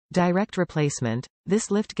Direct replacement. This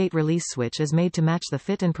liftgate release switch is made to match the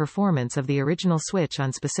fit and performance of the original switch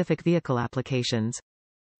on specific vehicle applications.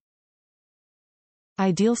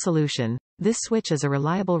 Ideal solution. This switch is a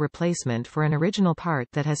reliable replacement for an original part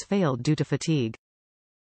that has failed due to fatigue.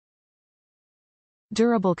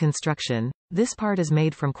 Durable construction. This part is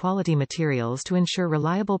made from quality materials to ensure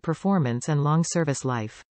reliable performance and long service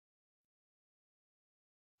life.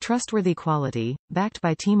 Trustworthy quality, backed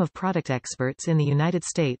by team of product experts in the United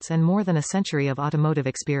States and more than a century of automotive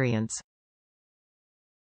experience.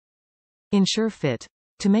 Ensure fit.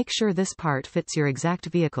 To make sure this part fits your exact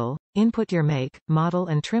vehicle, input your make, model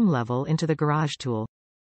and trim level into the garage tool.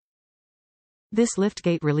 This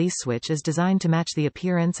liftgate release switch is designed to match the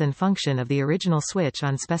appearance and function of the original switch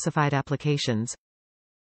on specified applications.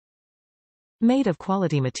 Made of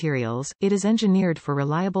quality materials, it is engineered for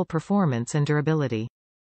reliable performance and durability.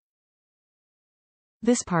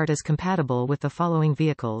 This part is compatible with the following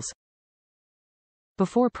vehicles.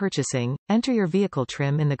 Before purchasing, enter your vehicle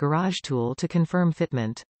trim in the garage tool to confirm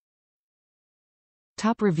fitment.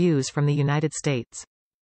 Top reviews from the United States.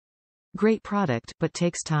 Great product, but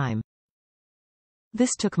takes time.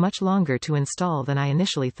 This took much longer to install than I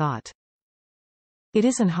initially thought. It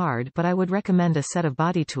isn't hard, but I would recommend a set of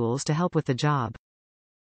body tools to help with the job.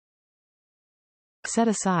 Set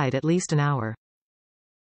aside at least an hour.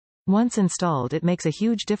 Once installed, it makes a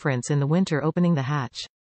huge difference in the winter opening the hatch.